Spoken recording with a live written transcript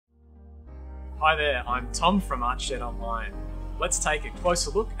Hi there, I'm Tom from Artshed Online. Let's take a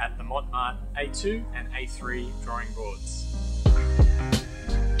closer look at the Mont Marte A2 and A3 drawing boards.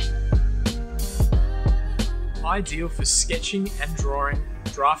 Ideal for sketching and drawing,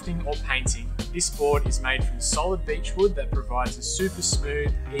 drafting or painting, this board is made from solid beech wood that provides a super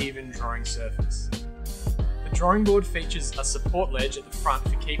smooth, even drawing surface. The drawing board features a support ledge at the front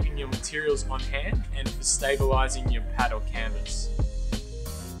for keeping your materials on hand and for stabilising your pad or canvas.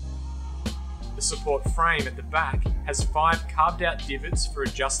 The support frame at the back has 5 carved out divots for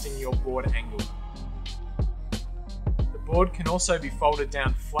adjusting your board angle. The board can also be folded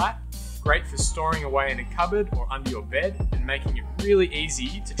down flat, great for storing away in a cupboard or under your bed and making it really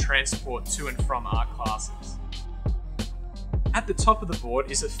easy to transport to and from art classes. At the top of the board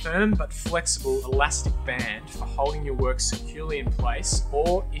is a firm but flexible elastic band for holding your work securely in place,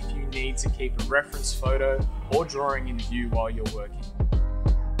 or if you need to keep a reference photo or drawing in view while you're working.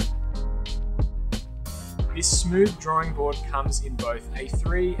 This smooth drawing board comes in both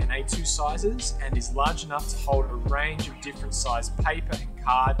A3 and A2 sizes and is large enough to hold a range of different sized paper and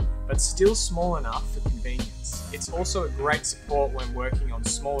card, but still small enough for convenience. It's also a great support when working on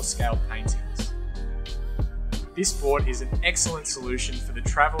smaller scale paintings. This board is an excellent solution for the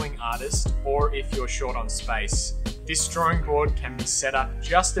travelling artist or if you're short on space. This drawing board can be set up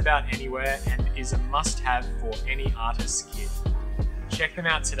just about anywhere and is a must-have for any artist's kit. Check them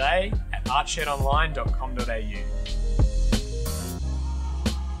out today at artshedonline.com.au.